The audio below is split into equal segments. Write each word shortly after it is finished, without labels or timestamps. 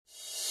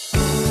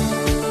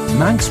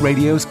Manx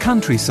Radio's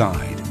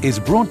Countryside is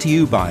brought to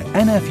you by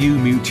NFU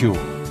Mutual.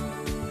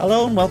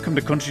 Hello and welcome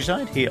to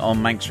Countryside here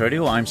on Manx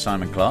Radio. I'm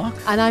Simon Clark.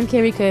 And I'm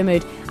Kiri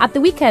Kermode. At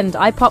the weekend,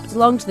 I popped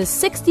along to the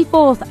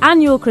 64th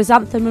annual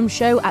Chrysanthemum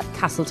Show at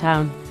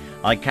Castletown.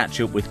 I catch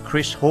up with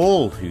Chris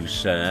Hall,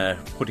 who's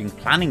putting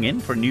planning in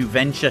for a new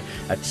venture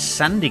at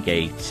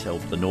Sandygate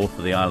up the north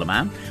of the Isle of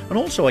Man. And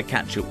also I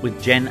catch up with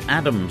Jen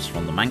Adams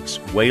from the Manx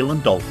Whale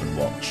and Dolphin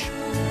Watch.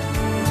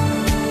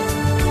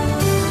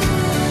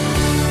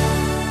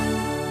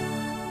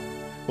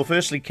 Well,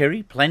 firstly,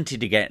 Kiri, plenty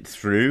to get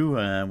through.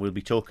 We'll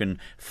be talking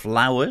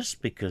flowers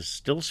because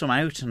still some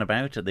out and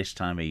about at this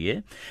time of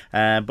year.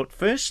 But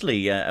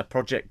firstly, a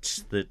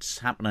project that's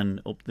happening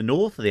up the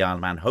north of the Isle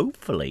of Man,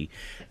 hopefully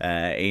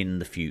in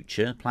the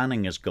future.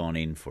 Planning has gone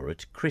in for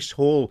it. Chris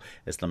Hall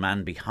is the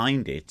man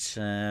behind it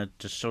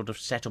to sort of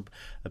set up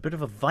a bit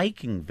of a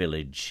Viking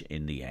village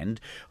in the end.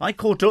 I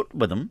caught up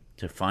with him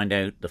to find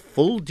out the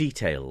full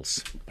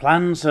details.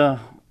 Plans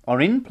are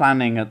in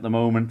planning at the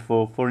moment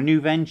for a new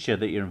venture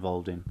that you're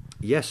involved in.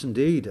 Yes,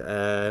 indeed.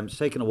 It's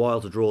taken a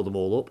while to draw them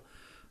all up.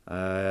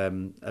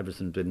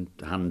 Everything's been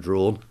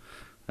hand-drawn,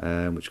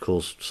 which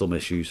caused some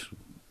issues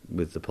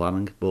with the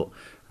planning. But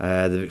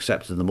they've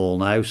accepted them all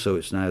now, so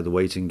it's now the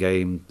waiting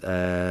game,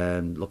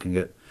 looking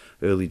at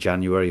early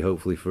January,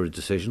 hopefully, for a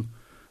decision.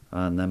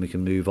 And then we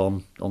can move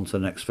on to the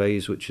next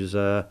phase, which is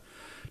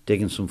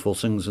digging some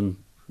footings and,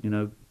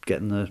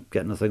 getting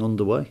the thing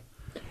underway.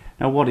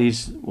 Now, what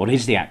is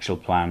the actual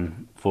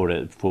plan for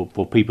it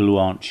for people who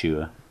aren't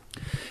sure?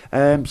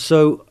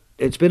 So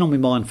it's been on my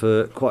mind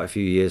for quite a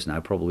few years now,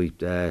 probably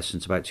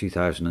since about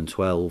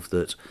 2012,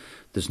 that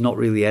there's not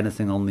really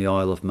anything on the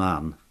Isle of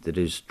Man that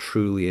is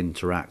truly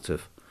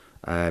interactive.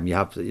 You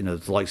have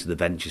the likes of the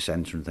Venture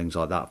Centre and things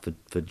like that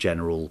for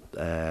general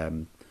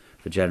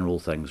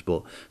things,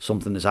 but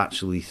something that's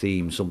actually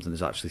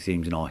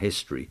themed in our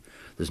history,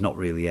 there's not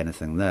really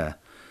anything there.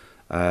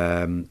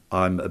 I'm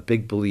a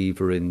big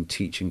believer in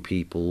teaching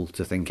people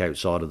to think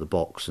outside of the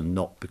box and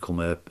not become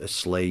a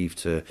slave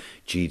to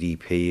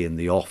GDP and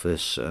the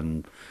office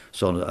and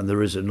so on. And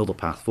there is another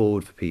path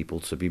forward for people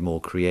to be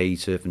more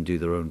creative and do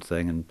their own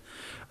thing.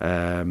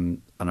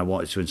 And I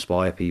wanted to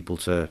inspire people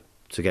to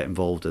get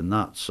involved in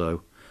that.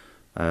 So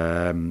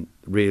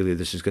really,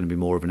 this is going to be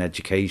more of an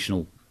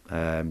educational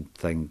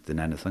thing than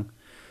anything.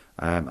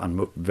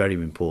 And very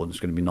important,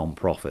 it's going to be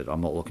non-profit. I'm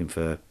not looking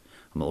to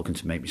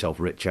make myself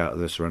rich out of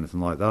this or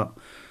anything like that.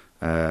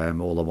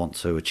 All I want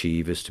to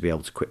achieve is to be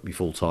able to quit my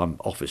full-time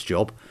office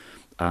job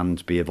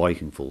and be a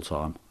Viking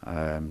full-time.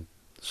 Everything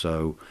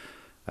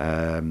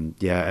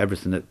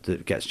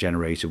that gets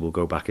generated will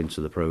go back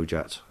into the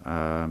project.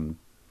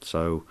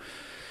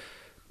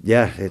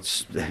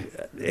 It's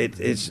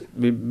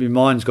my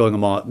mind's going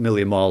a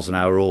million miles an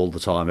hour all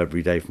the time,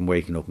 every day, from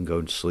waking up and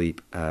going to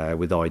sleep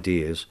with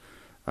ideas.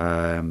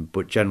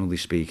 But generally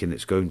speaking,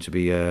 it's going to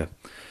be a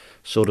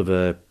sort of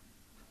a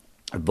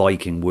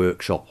Viking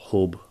workshop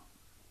hub,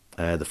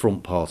 the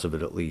front part of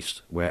it at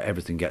least, where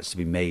everything gets to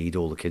be made.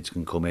 All the kids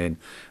can come in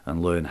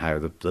and learn how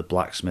the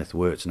blacksmith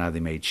works and how they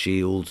made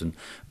shields and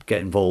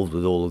get involved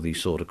with all of these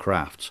sort of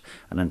crafts,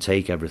 and then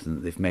take everything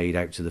that they've made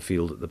out to the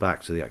field at the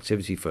back, to the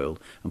activity field,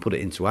 and put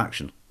it into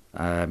action,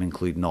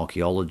 including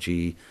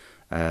archaeology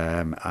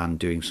and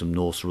doing some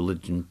Norse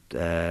religion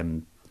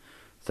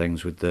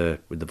things with the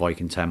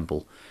Viking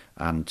temple,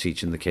 and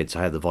teaching the kids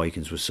how the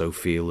Vikings were so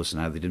fearless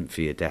and how they didn't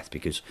fear death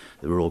because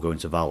they were all going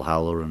to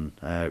Valhalla and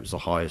it was the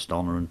highest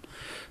honour. And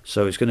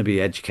so it's going to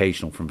be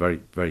educational from very,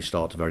 very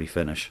start to very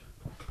finish.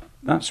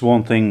 That's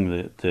one thing,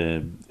 that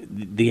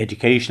the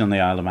education on the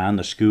Isle of Man,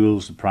 the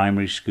schools, the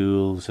primary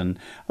schools, and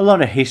a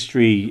lot of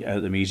history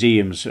at the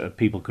museums,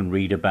 people can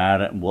read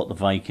about it and what the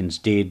Vikings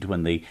did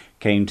when they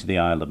came to the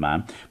Isle of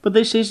Man. But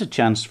this is a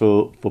chance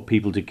for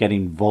people to get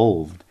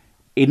involved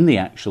in the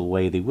actual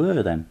way they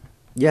were then.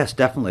 Yes,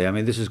 definitely. I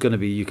mean, this is going to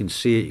be, you can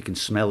see it, you can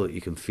smell it, you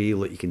can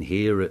feel it, you can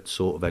hear it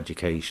sort of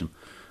education.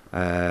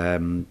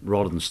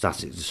 Rather than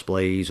static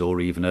displays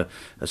or even a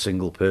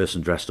single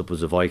person dressed up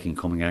as a Viking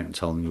coming out and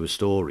telling you a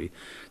story.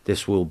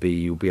 This will be,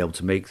 you'll be able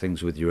to make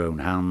things with your own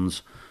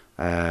hands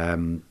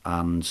and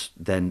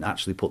then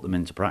actually put them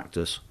into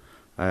practice.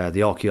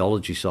 The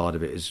archaeology side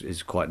of it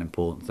is quite an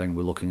important thing.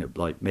 We're looking at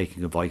like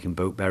making a Viking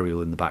boat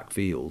burial in the back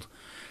field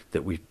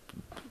that we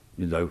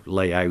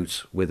lay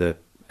out with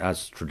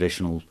as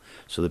traditional,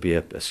 so there'll be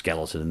a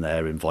skeleton in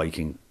there in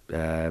Viking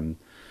grandeur.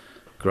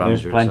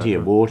 There's plenty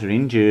of water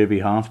in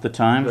Derby half the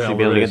time, so you'll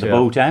be able to get the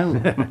boat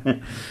out.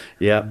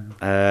 Yeah,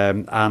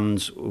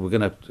 and we're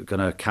gonna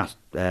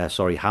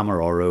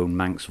hammer our own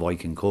Manx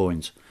Viking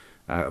coins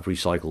out of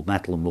recycled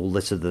metal, and we'll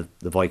litter the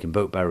Viking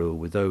boat burial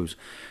with those.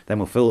 Then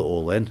we'll fill it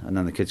all in, and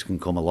then the kids can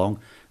come along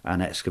and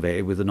excavate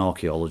it with an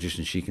archaeologist,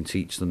 and she can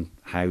teach them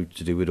how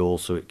to do it all,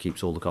 so it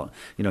keeps all the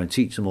and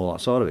teach them all that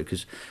side of it,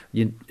 because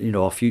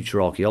our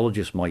future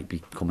archaeologists might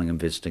be coming and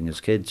visiting as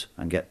kids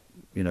and get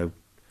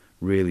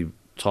really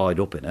tied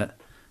up in it,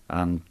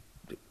 and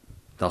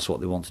that's what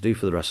they want to do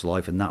for the rest of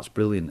life, and that's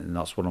brilliant. And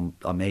that's what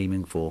I'm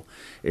aiming for,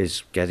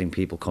 is getting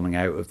people coming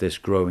out of this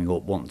growing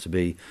up wanting to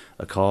be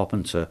a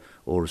carpenter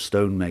or a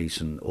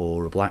stonemason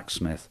or a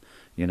blacksmith.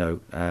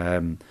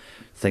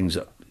 Things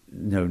that,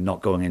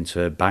 not going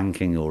into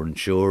banking or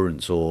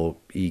insurance or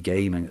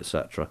e-gaming,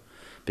 etc.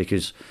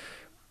 Because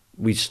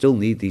we still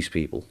need these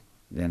people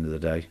at the end of the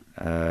day.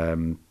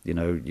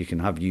 You can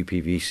have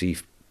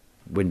UPVC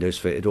windows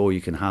fitted, or you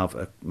can have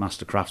a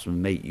master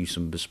craftsman make you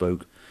some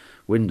bespoke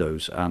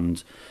windows,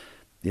 and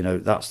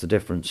that's the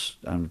difference.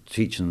 And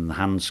teaching them the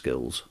hand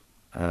skills.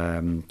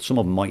 Some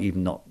of them might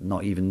even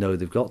not even know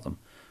they've got them.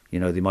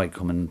 They might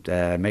come and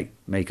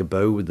make a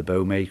bow with the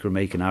bow maker,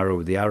 make an arrow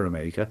with the arrow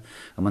maker,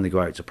 and when they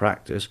go out to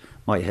practice,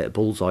 might hit a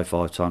bullseye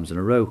 5 times in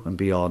a row and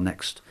be our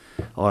next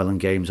Island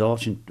Games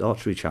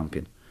archery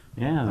champion.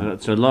 Yeah,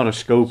 that's a lot of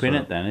scope in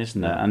it then,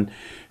 isn't there? And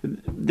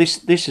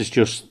this is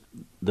just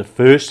the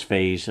first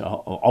phase,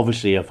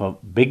 obviously, of a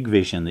big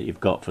vision that you've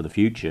got for the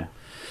future.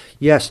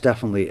 Yes,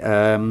 definitely.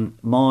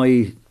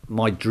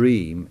 My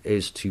dream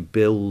is to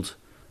build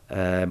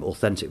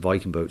authentic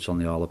Viking boats on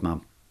the Isle of Man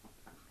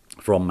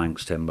from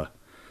Manx timber,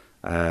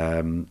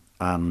 and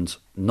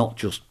not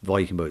just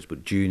Viking boats,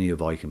 but junior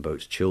Viking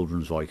boats,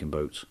 children's Viking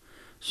boats.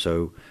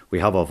 So we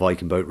have our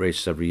Viking boat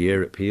races every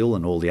year at Peel,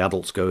 and all the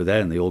adults go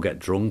there and they all get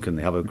drunk and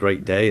they have a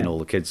great day, and all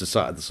the kids are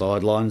sat at the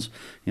sidelines.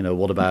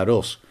 What about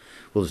us?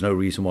 Well, there's no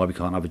reason why we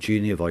can't have a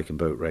junior Viking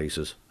boat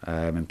races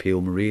in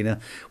Peel Marina.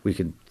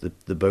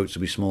 The boats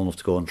will be small enough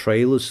to go on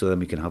trailers, so then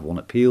we can have one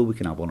at Peel, we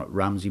can have one at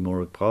Ramsey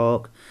Moor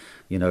Park.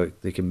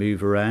 They can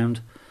move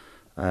around.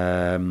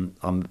 So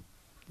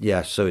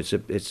it's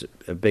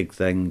a big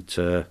thing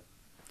to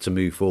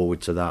move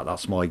forward to that.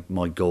 That's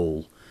my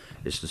goal,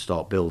 is to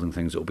start building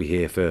things that will be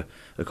here for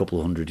a couple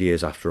of 100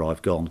 years after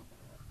I've gone,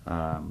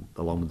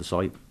 along with the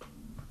site.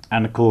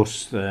 And of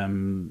course,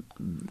 the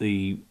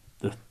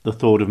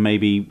thought of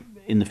maybe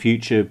in the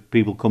future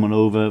people coming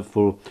over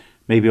for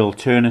maybe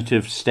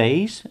alternative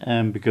stays,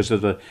 because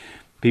of the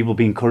people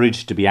being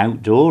encouraged to be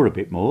outdoor a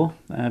bit more,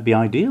 be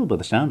ideal by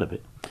the sound of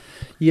it.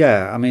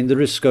 Yeah, I mean,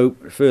 there is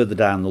scope further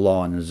down the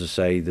line. As I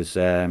say, there's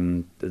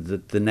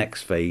the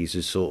next phase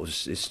is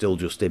still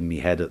just in my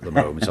head at the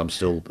moment. I'm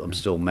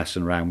still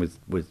messing around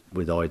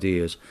with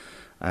ideas,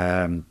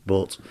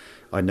 but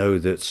I know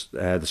that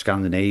the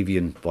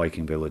Scandinavian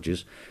Viking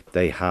villages,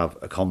 they have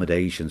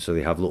accommodation, so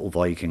they have little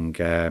Viking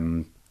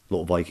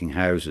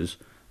houses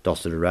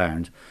dotted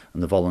around,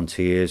 and the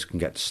volunteers can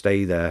get to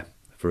stay there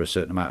for a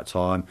certain amount of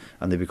time,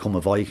 and they become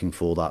a Viking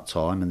for that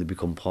time, and they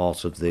become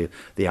part of the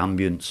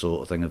ambient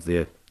sort of thing of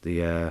the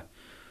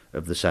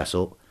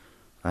setup,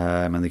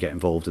 and they get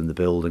involved in the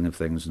building of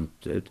things. And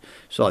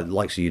so,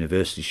 like the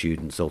university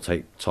students, they'll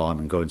take time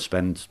and go and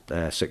spend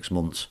 6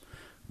 months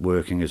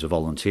working as a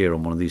volunteer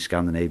on one of these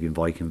Scandinavian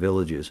Viking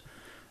villages,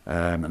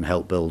 and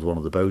help build one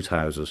of the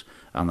boathouses,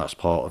 and that's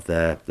part of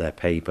their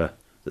paper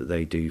that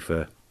they do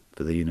for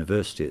the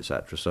university,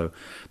 etc. So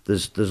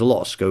there's a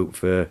lot of scope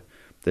for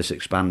this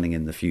expanding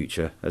in the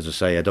future. As I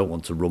say, I don't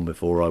want to run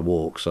before I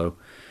walk, so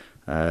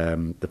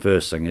the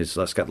first thing is,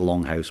 let's get the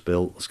longhouse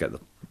built, let's get the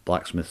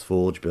blacksmith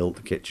forge built,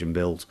 the kitchen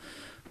built,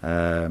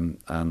 and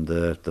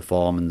the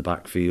farm in the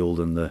backfield,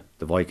 and the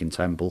Viking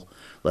temple.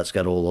 Let's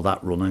get all of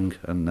that running,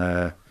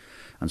 and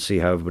see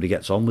how everybody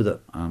gets on with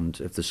it. And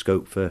if there's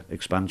scope for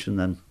expansion,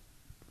 then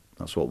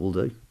that's what we'll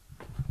do.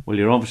 Well,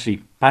 you're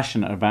obviously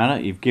passionate about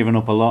it. You've given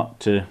up a lot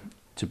to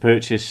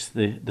purchase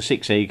the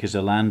 6 acres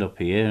of land up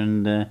here,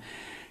 and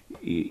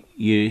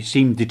you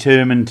seem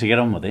determined to get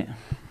on with it.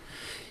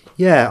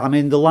 Yeah, I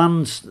mean, the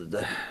land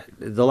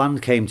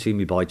came to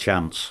me by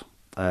chance,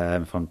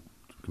 if I'm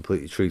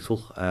completely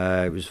truthful.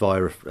 It was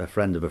via a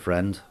friend of a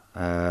friend,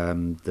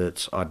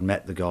 that I'd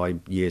met the guy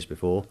years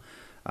before,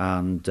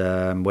 and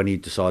when he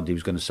decided he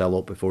was going to sell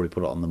up before he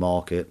put it on the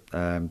market,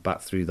 back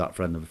through that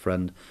friend of a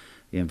friend,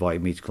 he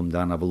invited me to come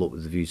down and have a look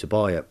with the view to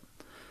buy it.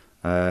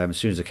 As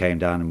soon as I came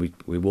down and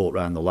we walked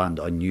around the land,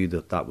 I knew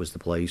that was the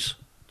place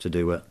to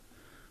do it.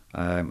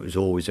 It was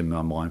always in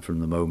my mind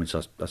from the moment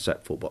I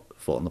set foot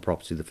on the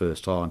property the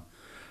first time,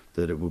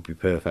 that it would be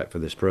perfect for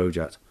this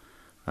project.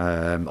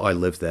 I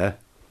live there,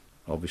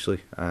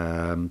 obviously,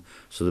 so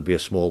there'll be a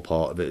small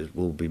part of it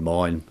will be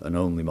mine and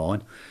only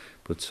mine,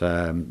 but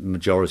the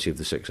majority of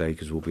the 6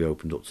 acres will be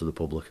opened up to the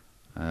public,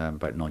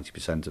 about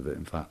 90% of it,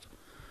 in fact.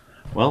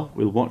 Well,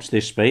 we'll watch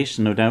this space,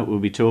 and no doubt we'll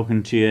be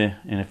talking to you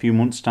in a few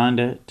months'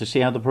 time to see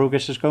how the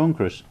progress is going,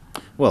 Chris.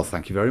 Well,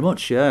 thank you very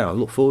much. Yeah, I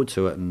look forward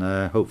to it, and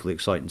hopefully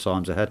exciting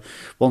times ahead.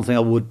 One thing I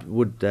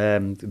would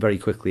very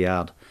quickly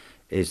add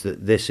is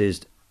that this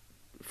is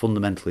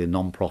fundamentally a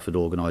non-profit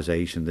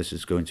organisation. This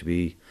is going to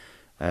be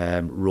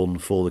run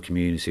for the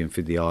community and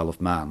for the Isle of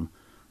Man,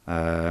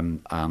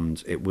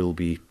 and it will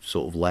be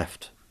sort of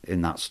left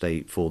in that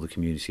state for the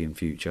community in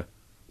future.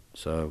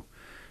 So,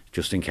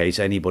 just in case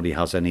anybody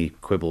has any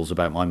quibbles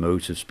about my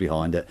motives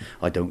behind it,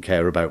 I don't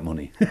care about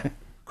money.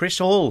 Chris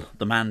Hall,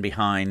 the man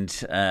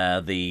behind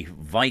the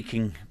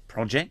Viking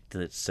project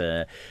that's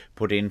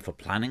put in for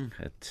planning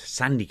at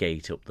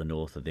Sandygate up the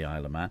north of the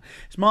Isle of Man.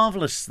 It's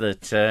marvellous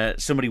that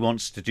somebody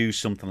wants to do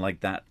something like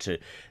that.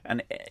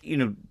 And,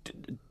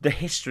 the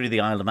history of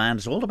the Isle of Man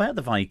is all about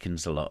the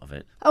Vikings, a lot of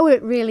it. Oh,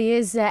 it really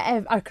is.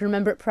 I can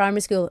remember at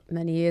primary school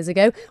many years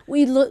ago,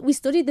 we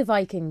studied the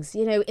Vikings.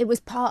 It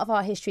was part of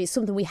our history. It's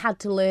something we had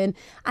to learn,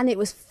 and it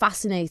was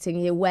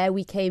fascinating. Where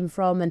we came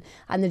from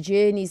and the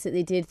journeys that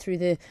they did through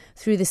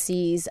the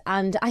seas.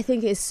 And I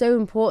think it's so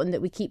important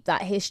that we keep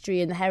that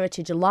history and the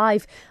heritage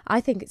alive.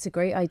 I think it's a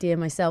great idea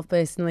myself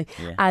personally.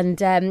 Yeah.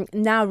 And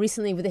now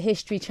recently with the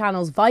History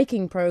Channel's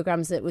Viking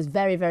programmes that was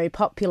very, very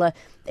popular,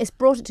 it's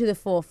brought it to the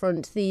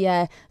forefront,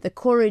 the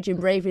courage and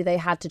bravery they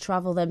had to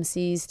travel them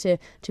seas to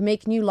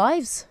make new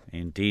lives.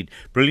 Indeed.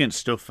 Brilliant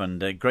stuff,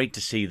 and great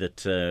to see that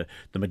the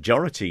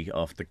majority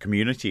of the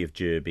community of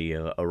Derby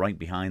are right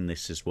behind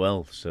this as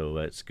well, so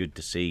it's good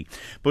to see.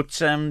 But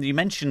you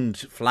mentioned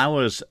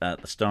flowers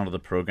at the start of the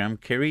programme,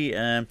 Kiri.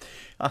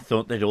 I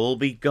thought they'd all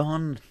be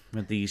gone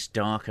with these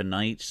darker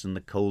nights and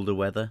the colder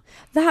weather.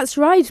 That's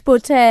right,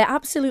 but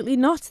absolutely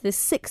not. The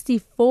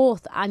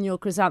 64th annual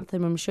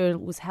Chrysanthemum Show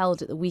was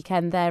held at the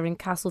weekend there in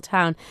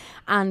Castletown,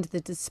 and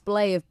the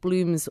display of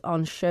blooms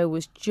on show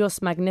was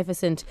just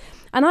magnificent.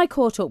 And I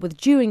caught up with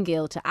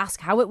Dewingill to ask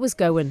how it was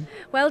going.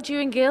 Well,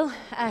 Dewingill,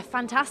 a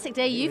fantastic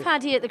day you've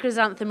had here at the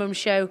Chrysanthemum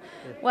Show.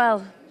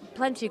 Well,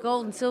 plenty of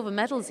gold and silver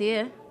medals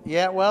here.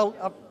 Yeah, well,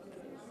 a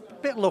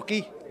bit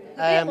lucky.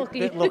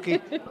 Bit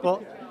lucky,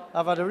 but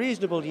I've had a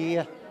reasonable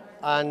year,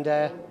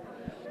 and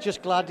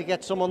just glad to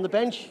get some on the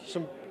bench,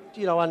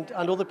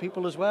 and other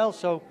people as well.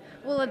 So.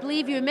 Well, I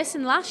believe you were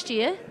missing last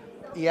year.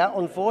 Yeah,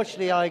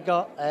 unfortunately, I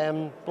got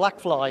black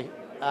fly,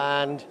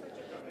 and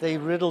they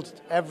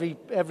riddled every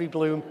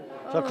bloom,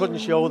 so I couldn't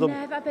show them. No,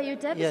 I bet you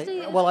were devastated.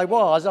 Yeah, well, I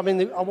was. I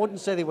mean, I wouldn't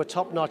say they were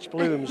top-notch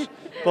blooms,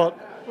 but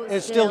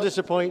it's still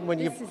disappointing when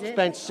you've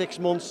spent 6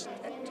 months,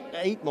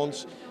 8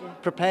 months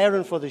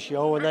preparing for the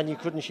show, and then you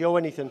couldn't show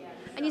anything.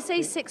 And you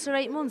say 6 or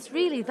 8 months,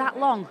 really, that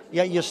long?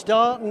 Yeah, you're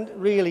starting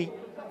really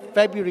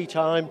February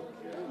time,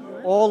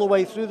 all the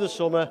way through the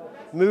summer,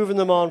 moving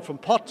them on from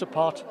pot to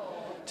pot,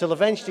 till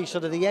eventually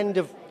sort of the end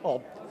of,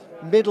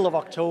 middle of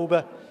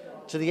October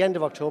to the end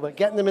of October,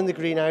 getting them in the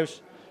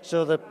greenhouse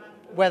so the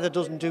weather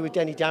doesn't do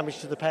any damage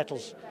to the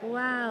petals.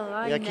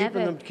 Wow,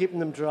 keeping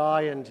them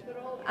dry and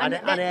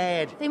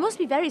aired. They must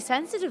be very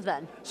sensitive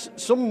then.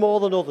 Some more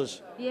than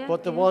others,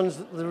 but the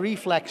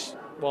reflex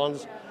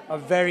ones are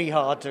very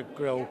hard to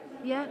grow.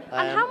 Yeah,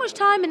 and how much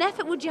time and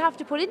effort would you have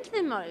to put into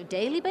them on a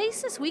daily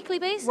basis, weekly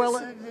basis?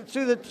 Well,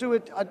 through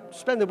it, I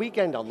spend the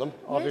weekend on them,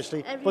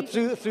 obviously, but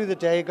through the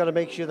day, I've got to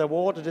make sure they're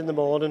watered in the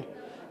morning,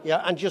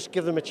 and just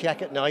give them a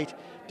check at night,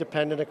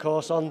 depending, of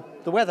course, on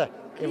the weather.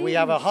 If we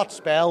have a hot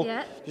spell,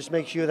 just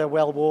make sure they're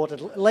well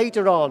watered.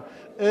 Later on,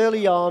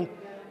 early on,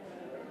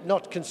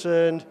 not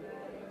concerned,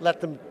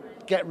 let them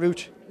get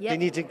root. They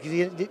need to,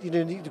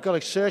 you've got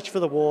to search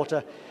for the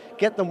water,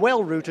 get them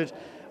well rooted.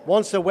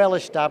 Once they're well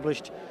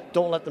established,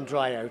 don't let them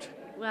dry out.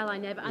 Well, I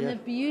know. And the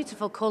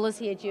beautiful colours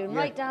here, June,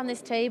 right down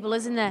this table,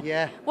 isn't there?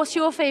 Yeah. What's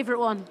your favourite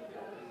one?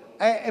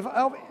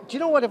 Do you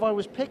know what? If I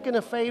was picking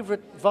a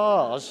favourite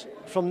vase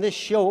from this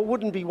show, it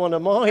wouldn't be one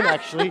of mine,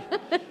 actually.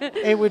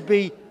 It would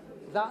be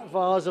that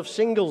vase of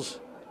singles.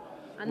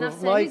 And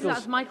that's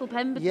Michael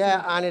Pemberton.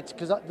 Yeah, and it's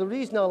because the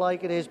reason I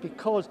like it is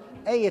because,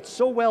 it's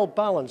so well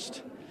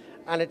balanced,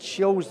 and it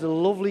shows the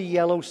lovely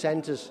yellow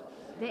centres.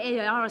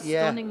 They are a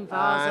stunning vase,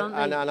 aren't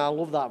they? And I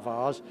love that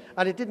vase.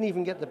 And it didn't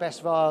even get the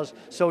best vase,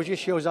 so it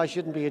just shows I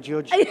shouldn't be a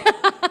judge.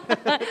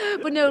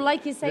 But no,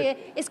 like you say,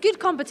 it's good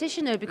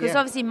competition though, because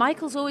obviously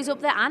Michael's always up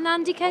there, and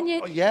Andy,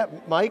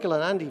 Michael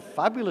and Andy,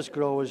 fabulous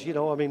growers.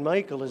 I mean,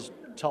 Michael is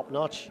top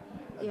notch,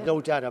 no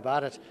doubt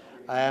about it.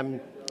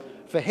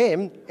 For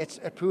him,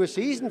 it's a poor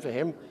season for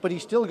him, but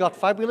he's still got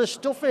fabulous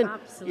stuff in.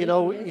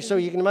 Absolutely. So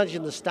you can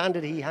imagine the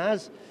standard he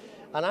has.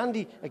 And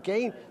Andy,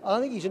 again, I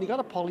think he's only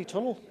got a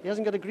polytunnel. He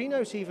hasn't got a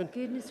greenhouse even.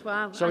 Goodness,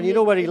 wow. So you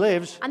know where he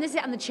lives. And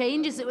the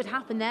changes that would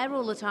happen there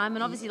all the time.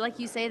 And obviously, like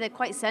you say, they're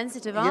quite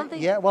sensitive, aren't they?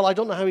 Yeah, well, I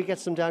don't know how he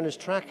gets them down his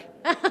track.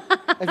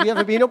 Have you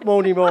ever been up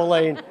Moneymore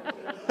Lane?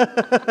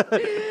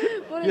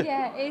 Well,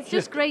 it's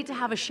just great to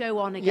have a show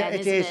on again,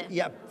 isn't it?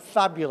 Yeah,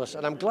 fabulous.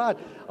 And I'm glad.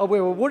 We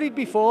were worried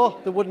before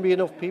there wouldn't be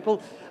enough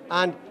people.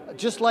 And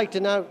just like to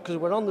now, because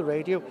we're on the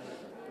radio,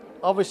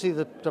 obviously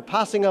the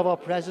passing of our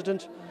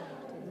president,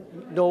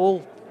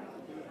 Noel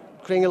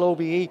Kringle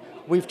OBE.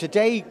 We've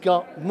today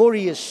got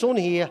Murray, his son,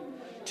 here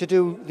to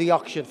do the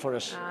auction for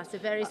us. It's a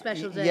very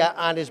special day. Yeah,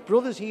 and his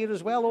brother's here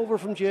as well, over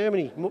from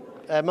Germany.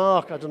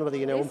 Mark, I don't know whether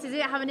you know him. This is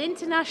it, having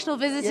international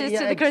visitors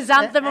to the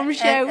Chrysanthemum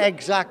Show.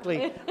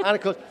 Exactly. And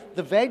of course,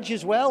 the veg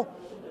as well,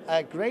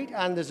 great.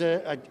 And there's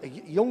a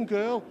young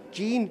girl,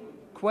 Jean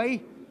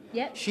Quay.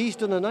 Yep. She's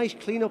done a nice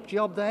clean-up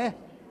job there.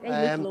 They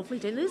look lovely,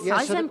 don't they?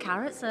 Size them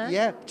carrots, sir.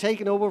 Yeah,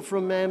 taken over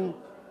from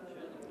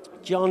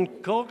John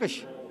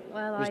Corkish.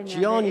 Well, I know.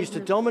 John used to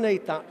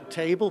dominate that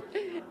table.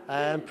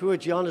 Poor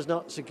John is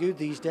not so good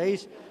these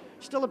days.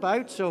 Still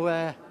about,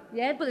 so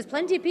Yeah, but there's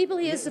plenty of people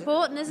here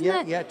supporting, isn't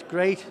there? Yeah, it's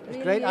great. It's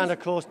Really great. is. And of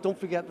course, don't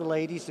forget the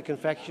ladies, the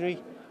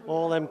confectionery,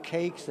 all them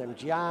cakes, them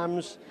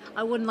jams.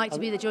 I wouldn't like to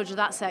be the judge of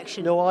that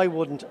section. No, I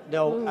wouldn't.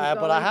 No, Ooh, but I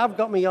golly. have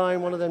got my eye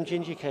on one of them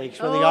ginger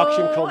cakes when the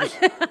auction comes.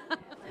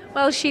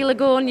 Well, Sheila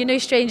Gorn, you're no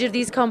stranger to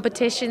these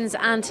competitions,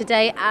 and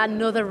today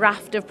another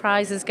raft of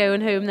prizes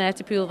going home there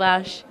to Pool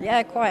Vash.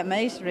 Yeah, quite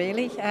amazed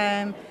really.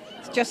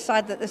 It's just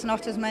sad that there's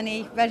not as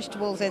many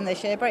vegetables in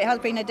this year, but it has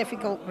been a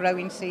difficult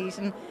growing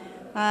season,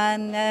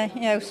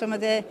 and some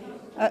of the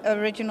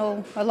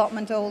original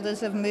allotment holders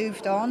have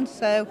moved on.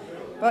 So,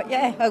 but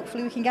yeah,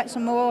 hopefully we can get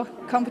some more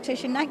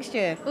competition next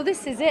year. Well,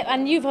 this is it,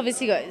 and you've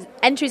obviously got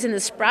entries in the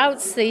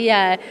sprouts,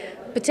 the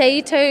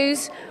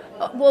potatoes.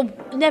 Well,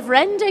 never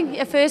ending.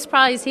 Your first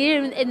prize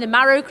here in the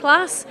marrow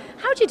class.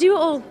 How do you do it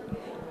all?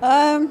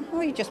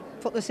 Well, you just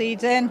put the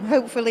seeds in,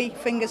 hopefully,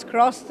 fingers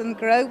crossed, and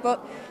grow,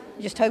 but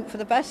you just hope for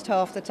the best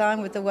half the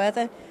time with the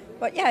weather.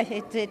 But yeah,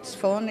 it's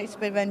fun, it's a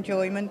bit of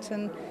enjoyment,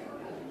 and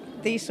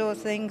these sort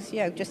of things,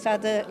 just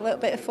add a little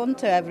bit of fun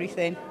to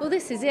everything. Well,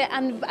 this is it.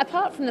 And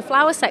apart from the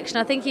flower section,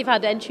 I think you've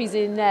had entries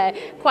in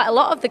quite a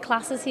lot of the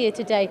classes here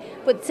today.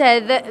 But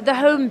the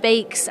home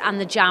bakes and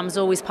the jams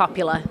always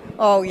popular.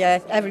 Oh yeah,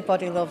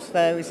 everybody loves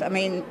those. I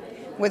mean,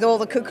 with all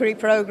the cookery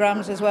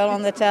programmes as well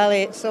on the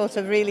telly, it sort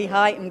of really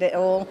heightened it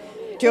all.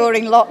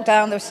 During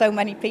lockdown, there were so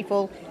many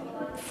people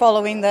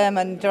following them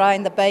and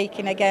trying the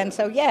baking again.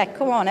 So yeah,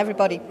 come on,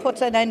 everybody,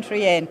 put an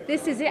entry in.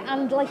 This is it.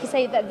 And like you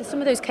say, some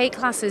of those cake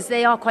classes,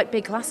 they are quite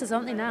big classes,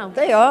 aren't they now?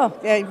 They are.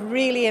 They're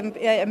really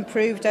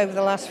improved over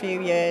the last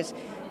few years.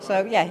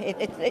 So yeah,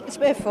 it's a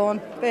bit of fun,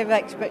 a bit of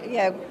expert.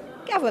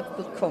 Have a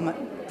come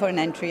put an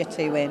entry or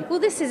two in. Well,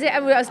 this is it. I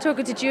was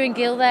talking to Drew and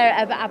Gil there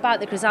about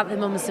the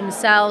chrysanthemums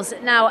themselves.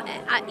 Now,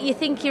 you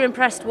think you're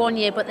impressed one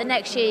year, but the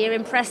next year you're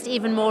impressed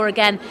even more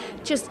again.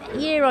 Just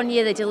year on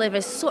year, they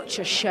deliver such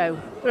a show.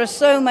 There are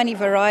so many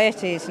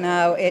varieties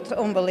now. It's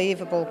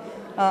unbelievable.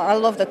 I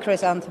love the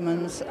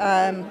chrysanthemums,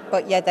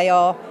 but yeah, they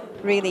are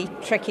really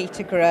tricky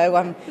to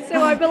grow.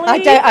 So I believe.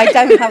 I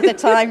don't have the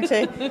time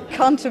to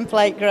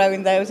contemplate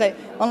growing those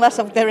unless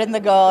they're in the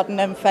garden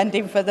and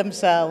fending for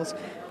themselves.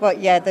 But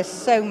yeah, there's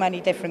so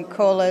many different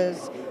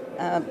colours,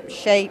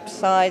 shapes,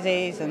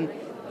 sizes, and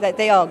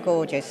they are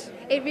gorgeous.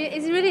 It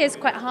really is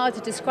quite hard to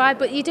describe,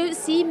 but you don't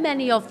see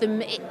many of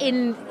them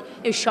in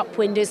shop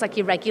windows like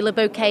your regular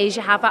bouquets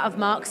you have out of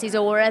Marks's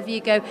or wherever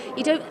you go.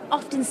 You don't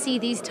often see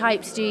these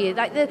types, do you?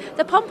 Like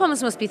the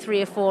pom-poms must be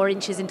 3 or 4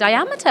 inches in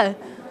diameter.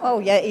 Oh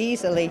yeah,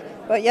 easily.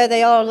 But yeah,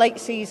 they are late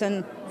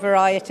season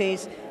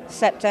varieties,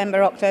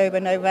 September, October,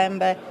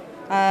 November.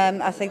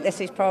 I think this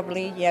is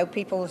probably,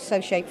 people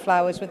associate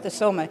flowers with the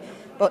summer,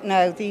 but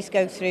no, these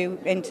go through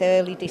into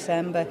early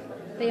December.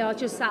 They are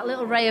just that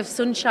little ray of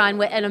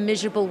sunshine in a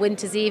miserable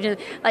winter's evening.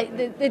 Like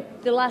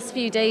the last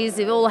few days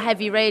of all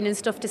heavy rain and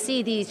stuff, to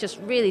see these just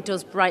really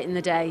does brighten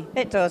the day.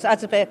 It does,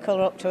 adds a bit of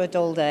colour up to a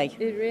dull day.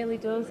 It really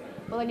does.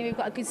 Well, anyway, we've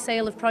got a good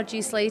sale of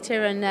produce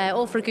later, and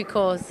all for a good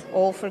cause.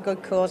 All for a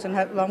good cause, and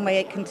long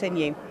may it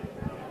continue.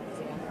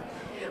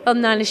 Well,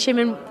 Nina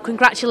Shimon,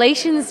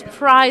 congratulations.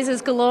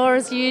 Prizes galore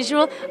as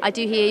usual. I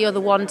do hear you're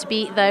the one to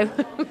beat, though.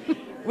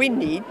 We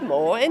need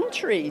more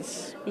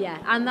entries. Yeah,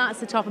 and that's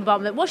the top and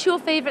bottom of it. What's your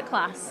favourite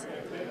class?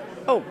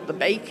 Oh, the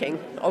baking,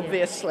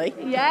 obviously.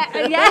 Yeah.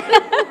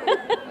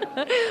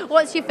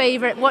 What's your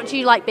favourite? What do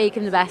you like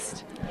baking the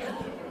best?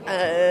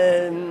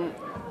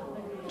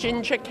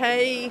 Ginger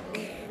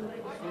cake,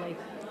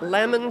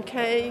 lemon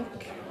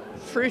cake,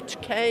 fruit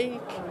cake.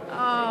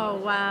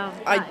 Oh, wow.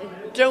 I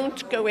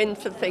don't go in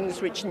for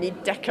things which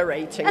need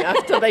decorating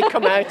after they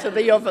come out of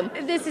the oven.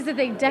 This is the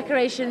thing,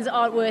 decorations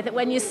aren't worth it.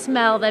 When you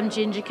smell them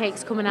ginger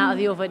cakes coming out of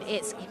the oven,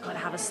 you've got to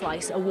have a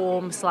slice, a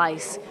warm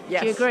slice.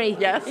 Yes. Do you agree?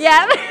 Yes.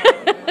 Yeah.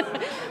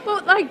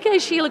 But like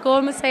Sheila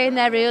Gorn was saying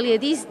there earlier,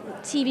 these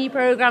TV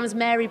programmes,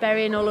 Mary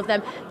Berry and all of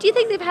them, do you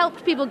think they've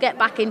helped people get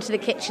back into the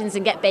kitchens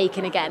and get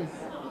baking again?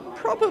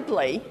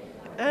 Probably.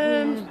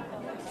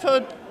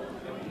 For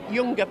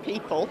younger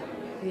people.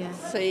 Yeah.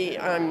 See,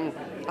 I'm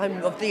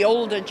of the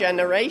older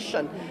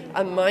generation,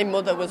 and my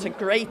mother was a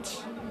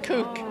great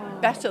cook,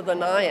 better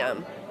than I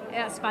am.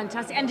 That's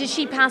fantastic. And did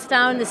she pass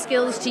down the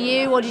skills to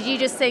you, or did you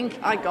just think...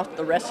 I got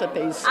the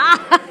recipes.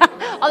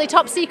 Are they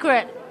top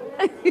secret?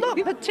 Not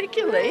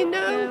particularly,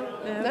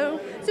 no.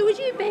 So would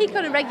you bake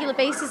on a regular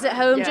basis at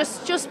home,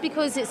 Yes. just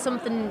because it's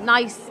something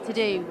nice to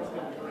do?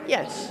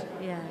 Yes.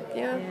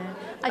 Yeah.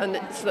 And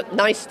it's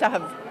nice to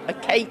have a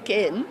cake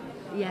in.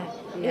 Yeah.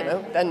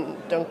 Then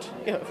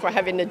if we're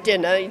having a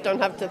dinner, you don't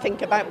have to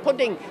think about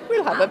pudding.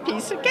 We'll have a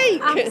piece of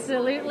cake.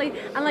 Absolutely.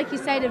 And like you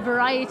said, a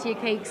variety of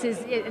cakes is...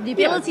 The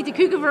ability to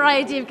cook a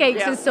variety of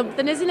cakes is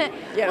something, isn't it?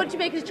 Yeah. What do you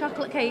make as a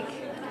chocolate cake?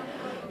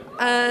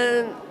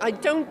 I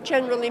don't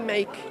generally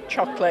make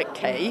chocolate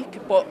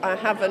cake, but I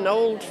have an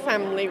old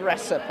family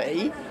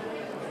recipe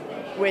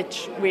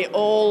which we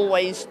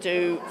always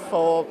do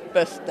for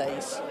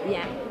birthdays.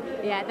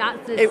 Yeah,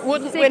 that's the It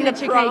wouldn't win a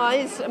signature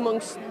prize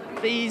amongst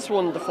these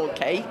wonderful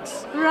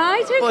cakes.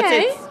 Right,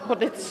 okay.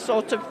 But it's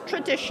sort of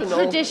traditional.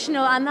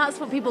 Traditional, and that's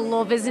what people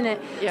love, isn't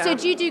it? Yeah. So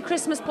do you do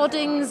Christmas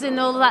puddings and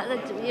all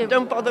that?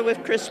 Don't bother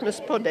with Christmas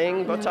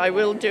pudding, but I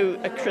will do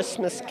a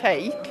Christmas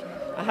cake.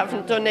 I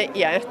haven't done it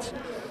yet.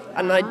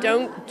 And I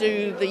don't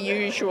do the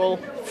usual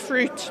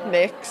fruit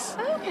mix.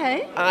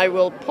 Okay. I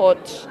will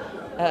put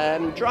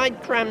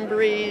dried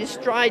cranberries,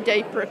 dried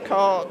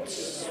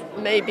apricots,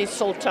 maybe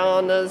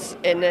sultanas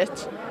in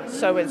it.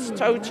 So it's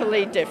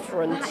totally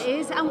different. That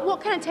is. And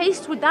what kind of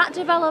taste would that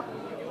develop?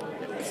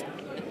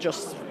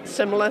 Just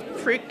similar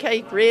fruit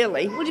cake,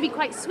 really. Would it be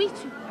quite sweet?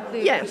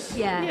 Yes.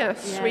 Yeah.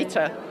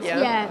 Sweeter.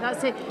 Yeah. Yeah,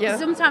 that's it. Yeah.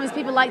 Sometimes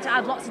people like to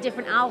add lots of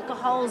different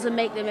alcohols and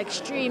make them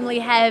extremely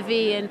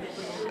heavy and.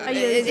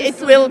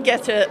 It will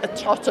get a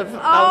tot of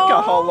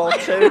alcohol or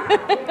two.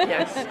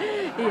 Yes.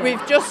 Yeah.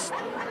 We've just,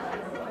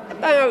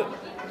 about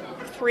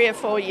 3 or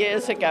 4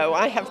 years ago,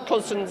 I have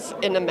cousins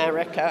in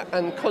America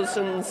and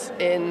cousins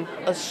in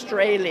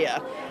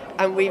Australia.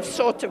 And we've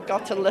sort of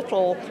got a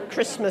little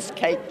Christmas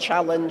cake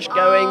challenge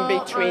going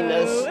between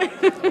us.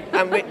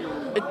 And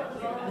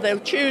they'll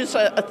choose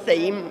a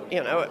theme,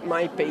 it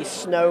might be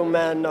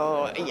snowman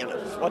or,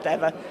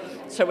 whatever.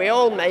 So we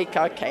all make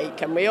our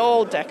cake and we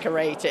all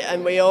decorate it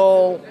and we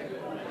all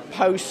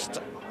post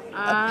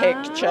a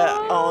picture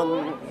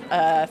on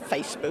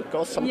Facebook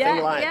or something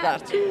like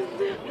that.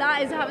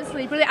 That is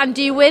absolutely brilliant. And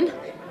do you win?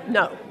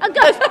 No.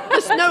 Oh,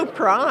 there's no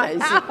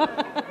prize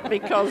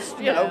because,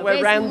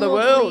 we're around the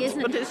world,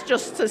 but it's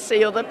just to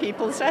see other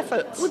people's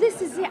efforts. Well,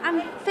 this is it.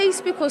 And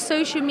Facebook or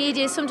social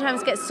media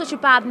sometimes gets such a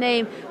bad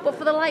name, but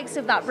for the likes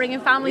of that, bringing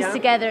families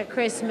together at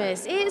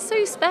Christmas, it is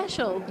so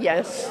special.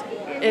 Yes.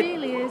 It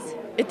really is.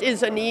 It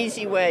is an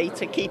easy way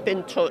to keep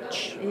in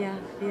touch. Yeah.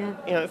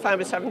 If I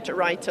was having to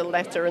write a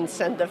letter and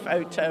send a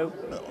photo,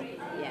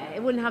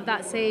 it wouldn't have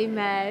that same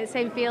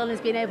feeling as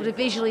being able to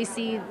visually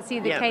see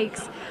the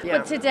cakes. Yeah.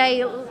 But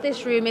today,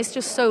 this room is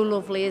just so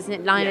lovely, isn't it,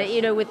 Nina?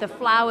 Yes. With the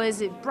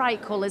flowers,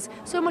 bright colours,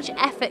 so much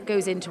effort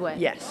goes into it.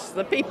 Yes,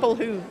 the people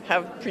who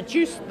have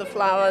produced the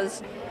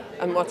flowers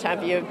and what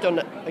have you have done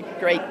a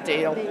great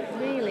deal. They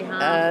really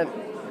have.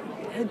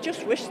 I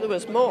just wish there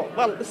was more.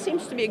 Well, there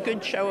seems to be a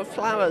good show of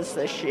flowers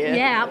this year.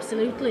 Yeah,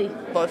 absolutely.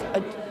 But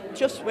I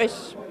just wish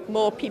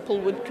more people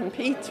would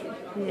compete.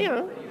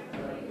 Yeah.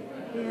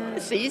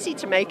 It's easy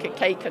to make a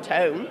cake at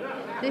home.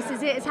 This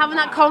is it. It's having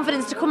that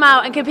confidence to come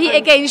out and compete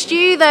against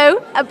you,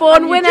 though, a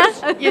born winner.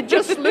 You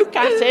just look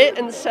at it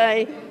and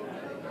say,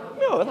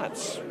 oh,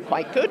 that's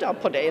quite good, I'll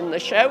put it in the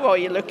show. Or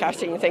you look at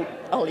it and you think,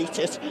 I'll eat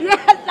it. Yeah,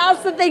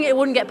 that's the thing. It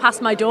wouldn't get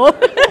past my door.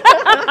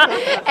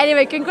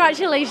 Anyway,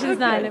 congratulations,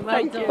 Nina.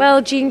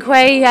 Well, Jean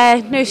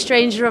Quay, no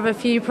stranger of a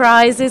few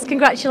prizes.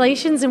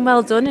 Congratulations and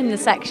well done in the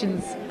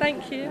sections.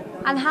 Thank you.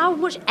 And how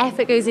much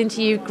effort goes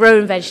into you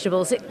growing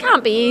vegetables? It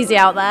can't be easy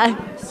out there.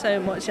 So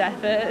much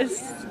effort.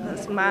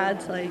 It's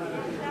mad. Like,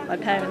 my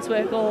parents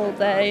work all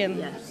day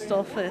and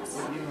stuff.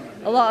 It's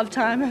a lot of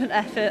time and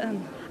effort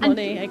and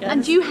money, I guess.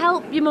 And do you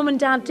help your mum and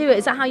dad do it?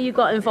 Is that how you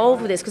got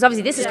involved with this? Because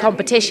obviously this is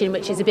competition,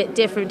 which is a bit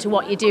different to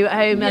what you do at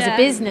home as a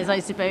business, I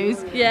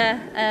suppose.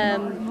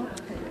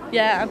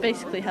 I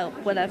basically help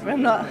whenever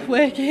I'm not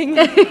working.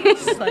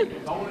 Just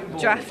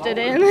drafted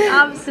in.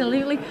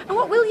 Absolutely. And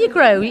what will you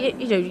grow?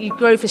 You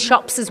grow for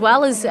shops as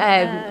well as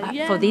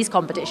for these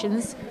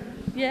competitions.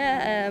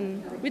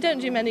 We don't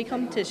do many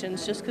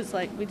competitions just because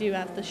we do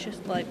have the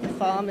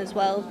farm as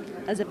well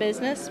as a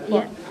business.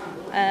 But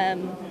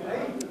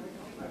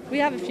we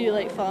have a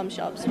few farm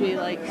shops we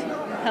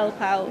help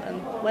out,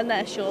 and when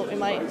they're short we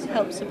might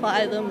help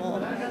supply them, or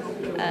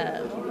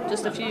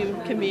just a few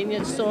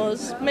convenience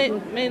stores,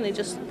 mainly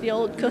just the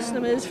old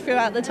customers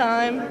throughout the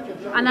time.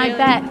 And I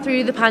bet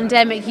through the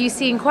pandemic you've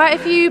seen quite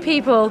a few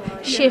people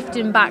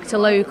shifting back to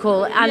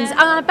local, and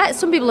I bet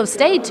some people have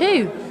stayed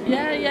too.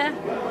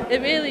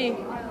 It really,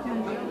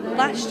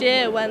 last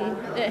year when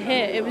it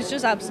hit, it was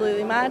just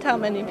absolutely mad how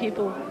many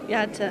people you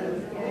had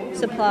to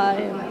supply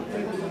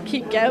and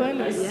keep going.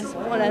 It was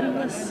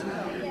endless.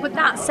 But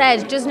that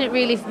said, doesn't it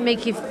really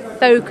make you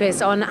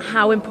focus on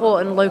how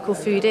important local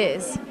food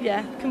is?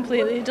 Yeah,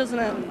 completely, doesn't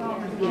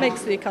it?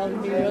 Makes the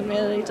economy run,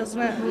 really,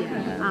 doesn't it?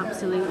 Yeah,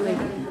 absolutely.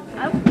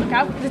 Oh, look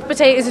out, the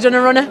potatoes have done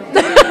a runner.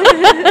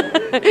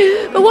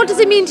 But what does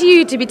it mean to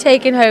you to be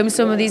taking home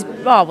some of these,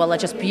 they're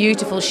just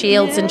beautiful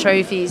shields and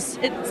trophies?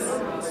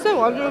 It's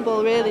so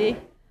honourable, really.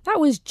 That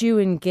was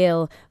Dewan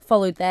Gill,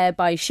 followed there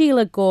by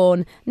Sheila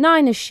Gorn,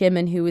 Nina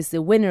Shimon, who was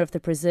the winner of the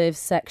preserves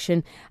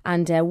section.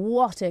 And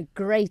what a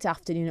great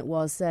afternoon it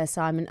was,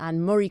 Simon,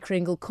 and Murray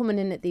Kringle coming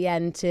in at the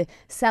end to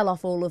sell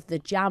off all of the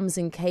jams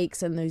and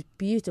cakes and those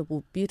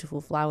beautiful,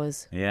 beautiful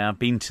flowers. Yeah, I've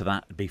been to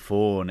that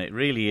before, and it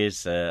really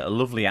is a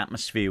lovely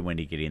atmosphere when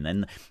you get in.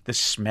 And the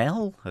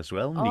smell as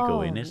well when you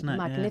go in, isn't it?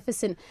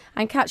 Magnificent.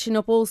 Yeah. And catching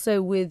up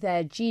also with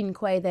Jean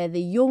Quay there,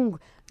 the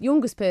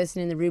youngest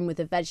person in the room with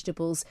the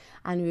vegetables,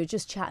 and we were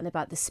just chatting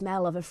about the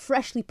smell of a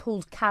freshly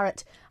pulled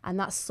carrot and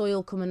that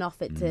soil coming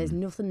off it. There's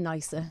nothing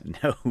nicer.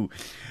 No.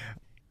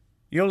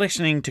 You're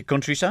listening to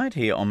Countryside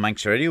here on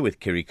Manx Radio with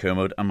Kiri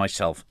Kermode and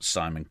myself,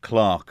 Simon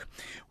Clark.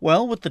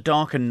 Well, with the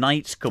darker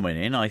nights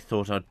coming in, I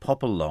thought I'd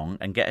pop along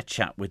and get a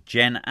chat with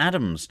Jen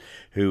Adams,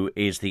 who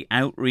is the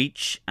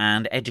Outreach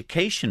and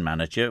Education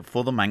Manager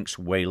for the Manx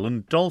Whale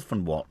and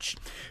Dolphin Watch.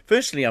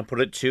 Firstly, I put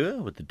it to her,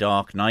 with the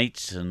dark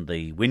nights and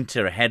the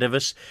winter ahead of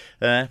us,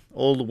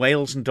 all the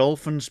whales and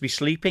dolphins be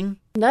sleeping?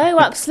 No,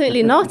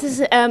 absolutely not. It's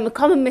a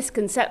common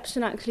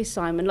misconception, actually,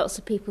 Simon. Lots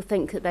of people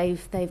think that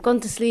they've gone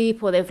to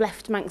sleep or they've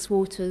left Manx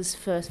waters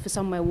for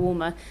somewhere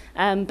warmer.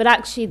 But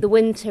actually, the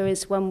winter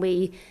is when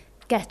we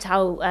get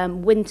our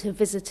winter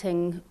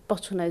visiting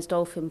bottlenose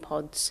dolphin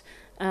pods.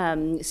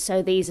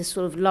 So these are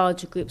sort of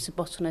larger groups of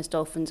bottlenose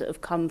dolphins that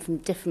have come from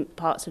different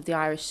parts of the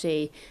Irish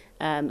Sea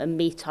and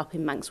meet up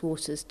in Manx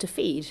waters to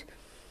feed.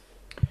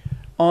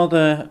 Are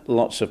there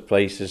lots of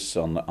places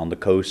on the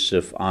coasts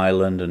of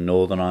Ireland and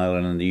Northern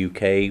Ireland and the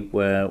UK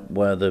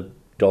where the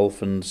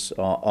dolphins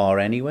are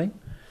anyway?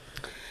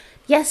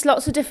 Yes,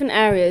 lots of different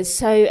areas.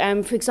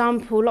 So, for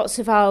example, lots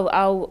of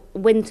our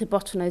winter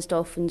bottlenose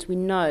dolphins we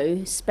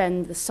know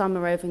spend the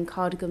summer over in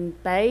Cardigan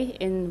Bay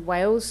in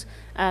Wales,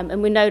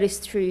 and we know this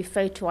through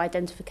photo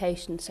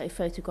identification, so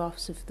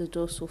photographs of the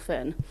dorsal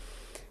fin.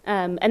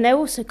 And they're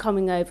also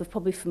coming over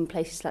probably from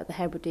places like the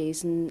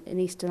Hebrides and in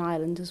Eastern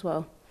Ireland as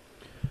well.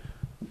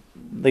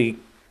 They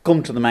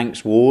come to the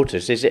Manx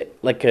waters. Is it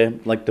like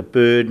the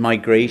bird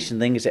migration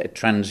thing? Is it a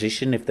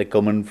transition if they're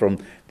coming from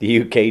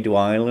the UK to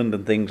Ireland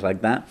and things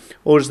like that?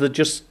 Or is there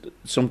just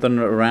something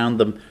around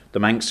the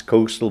Manx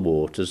coastal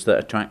waters that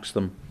attracts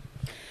them?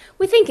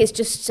 We think it's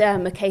just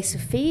a case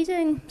of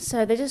feeding.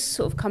 So they're just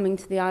sort of coming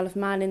to the Isle of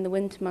Man in the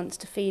winter months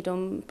to feed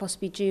on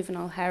possibly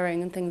juvenile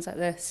herring and things like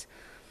this.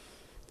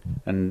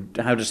 And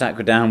how does that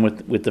go down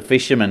with the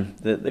fishermen?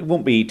 They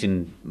won't be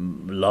eating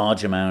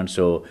large amounts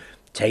or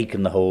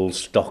taking the whole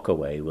stock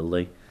away, will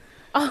they?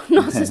 Oh,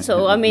 not at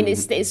all. I mean,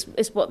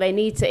 it's what they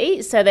need to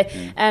eat. So they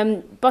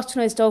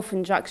bottlenose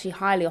dolphins are actually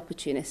highly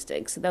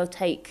opportunistic. So they'll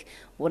take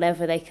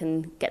whatever they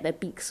can get their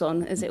beaks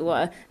on, as it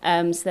were.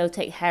 So they'll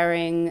take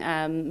herring,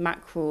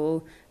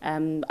 mackerel,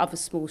 other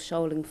small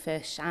shoaling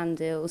fish, and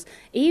eels,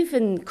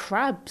 even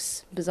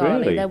crabs. Bizarrely,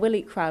 Really? they will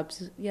eat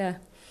crabs. Yeah,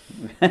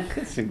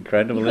 It's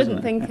incredible, you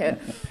isn't wouldn't it? think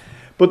it.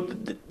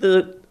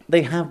 But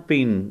they have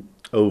been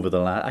over the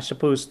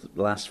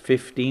last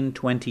 15,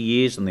 20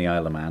 years on the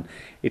Isle of Man.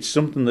 It's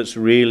something that's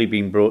really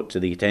been brought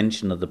to the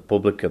attention of the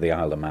public of the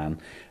Isle of Man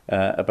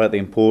about the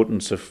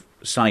importance of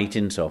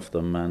sightings of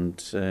them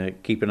and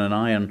keeping an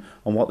eye on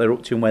what they're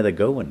up to and where they're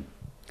going.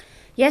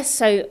 Yes,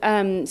 so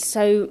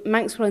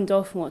Manx Whale and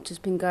Dolphin Watch has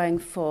been going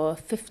for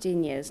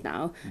 15 years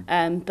now,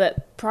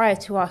 but prior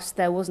to us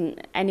there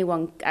wasn't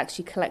anyone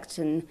actually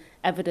collecting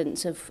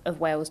evidence of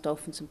whales,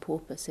 dolphins and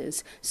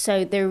porpoises.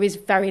 So there is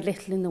very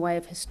little in the way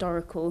of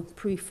historical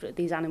proof that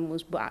these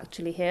animals were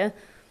actually here.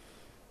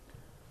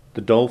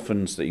 The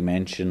dolphins that you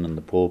mentioned and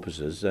the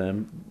porpoises,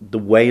 the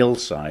whale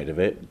side of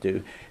it,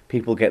 do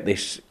people get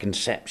this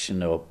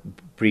conception or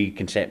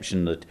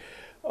preconception that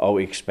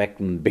we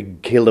expecting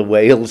big killer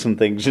whales and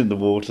things in the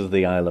waters of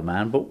the Isle of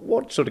Man? But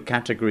what sort of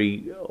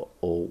category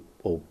or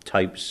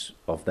types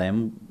of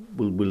them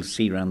we'll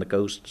see around the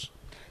coasts?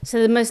 So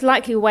the most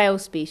likely whale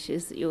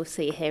species that you'll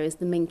see here is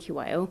the minke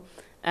whale.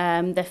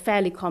 They're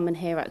fairly common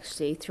here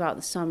actually throughout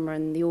the summer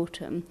and the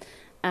autumn.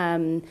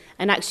 And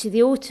actually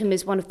the autumn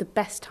is one of the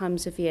best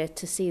times of year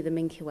to see the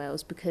minke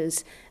whales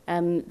because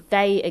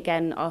they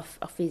again are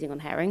feeding on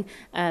herring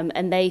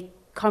and they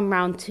come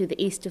round to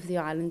the east of the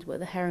island where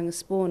the herring are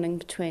spawning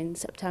between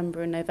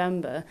September and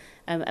November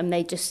and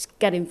they just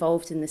get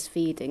involved in this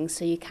feeding.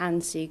 So you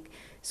can see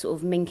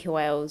sort of minke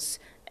whales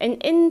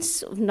in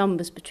sort of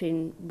numbers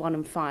between 1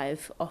 and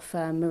 5 off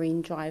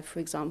Marine Drive, for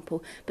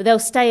example. But they'll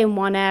stay in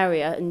one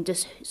area and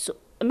just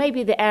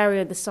maybe the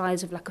area the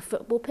size of like a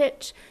football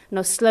pitch, and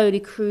they'll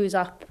slowly cruise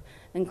up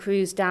and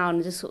cruise down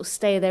and just sort of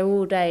stay there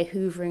all day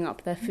hoovering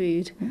up their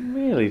food.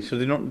 Really? So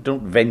they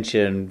don't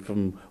venture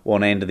from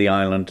one end of the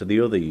island to the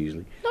other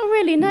usually? Not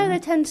really, no. They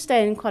tend to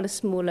stay in quite a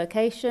small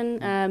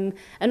location and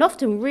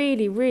often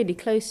really, really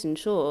close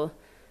inshore.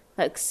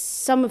 Like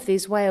some of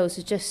these whales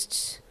are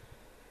just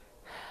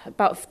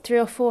about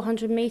 300 or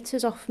 400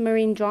 metres off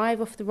Marine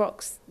Drive, off the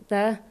rocks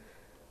there.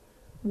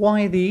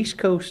 Why the East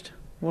Coast?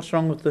 What's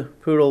wrong with the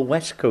poor old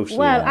West Coast?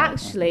 Well,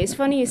 actually, it's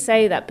funny you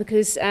say that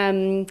because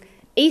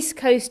East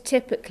Coast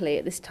typically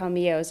at this time of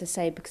year, as I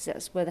say, because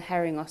that's where the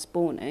herring are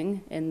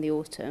spawning in the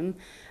autumn.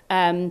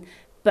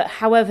 But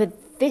however,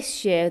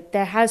 this year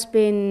there has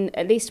been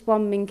at least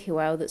one minke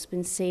whale that's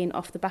been seen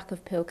off the back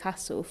of Peel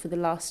Castle for the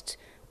last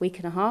week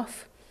and a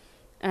half.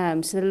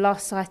 So the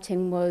last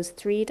sighting was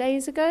 3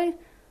 days ago.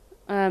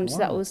 So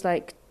that was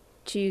like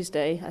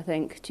Tuesday, I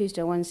think,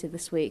 Tuesday or Wednesday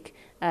this week.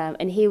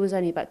 And he was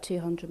only about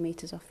 200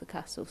 metres off the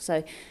castle.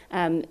 So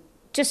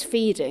just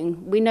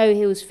feeding. We know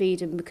he was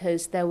feeding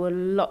because there were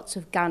lots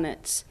of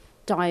gannets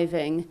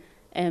diving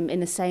in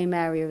the same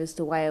area as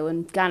the whale,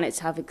 and gannets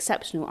have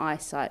exceptional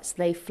eyesight, so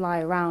they fly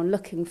around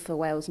looking for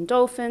whales and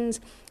dolphins,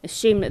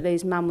 assume that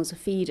these mammals are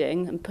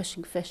feeding and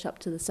pushing fish up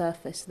to the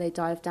surface, so they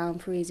dive down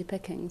for easy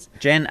pickings.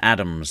 Jen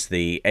Adams,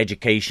 the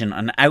Education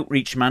and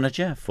Outreach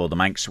Manager for the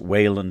Manx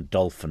Whale and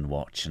Dolphin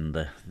Watch,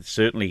 and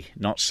certainly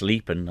not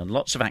sleeping, and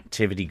lots of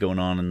activity going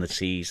on in the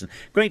seas. And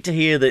great to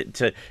hear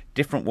that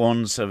different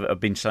ones have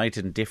been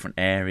sighted in different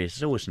areas.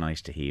 It's always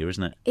nice to hear,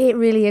 isn't it? It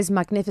really is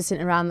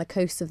magnificent around the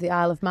coast of the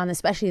Isle of Man,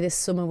 especially this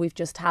summer. We've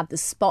just had the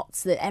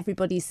spots that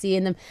everybody's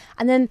seeing them.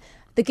 And then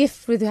the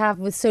gift we have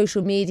with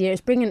social media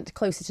is bringing it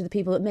closer to the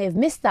people that may have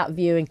missed that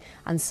viewing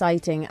and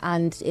sighting,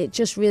 and it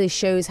just really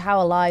shows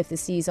how alive the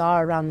seas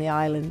are around the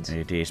island.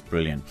 It is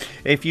brilliant.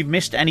 If you've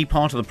missed any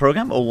part of the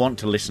programme or want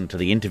to listen to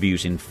the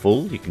interviews in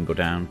full, you can go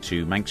down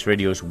to Manx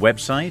Radio's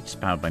website,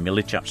 powered by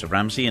Millie Chaps of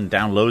Ramsey, and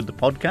download the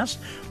podcast,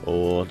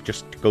 or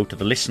just go to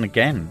the Listen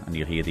Again and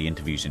you'll hear the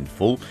interviews in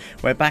full.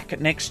 We're back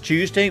next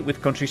Tuesday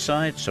with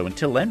Countryside, so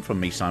until then, from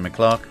me, Simon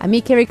Clark. And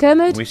me, Kerry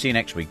Kermode. We'll see you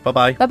next week.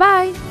 Bye-bye.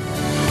 Bye-bye.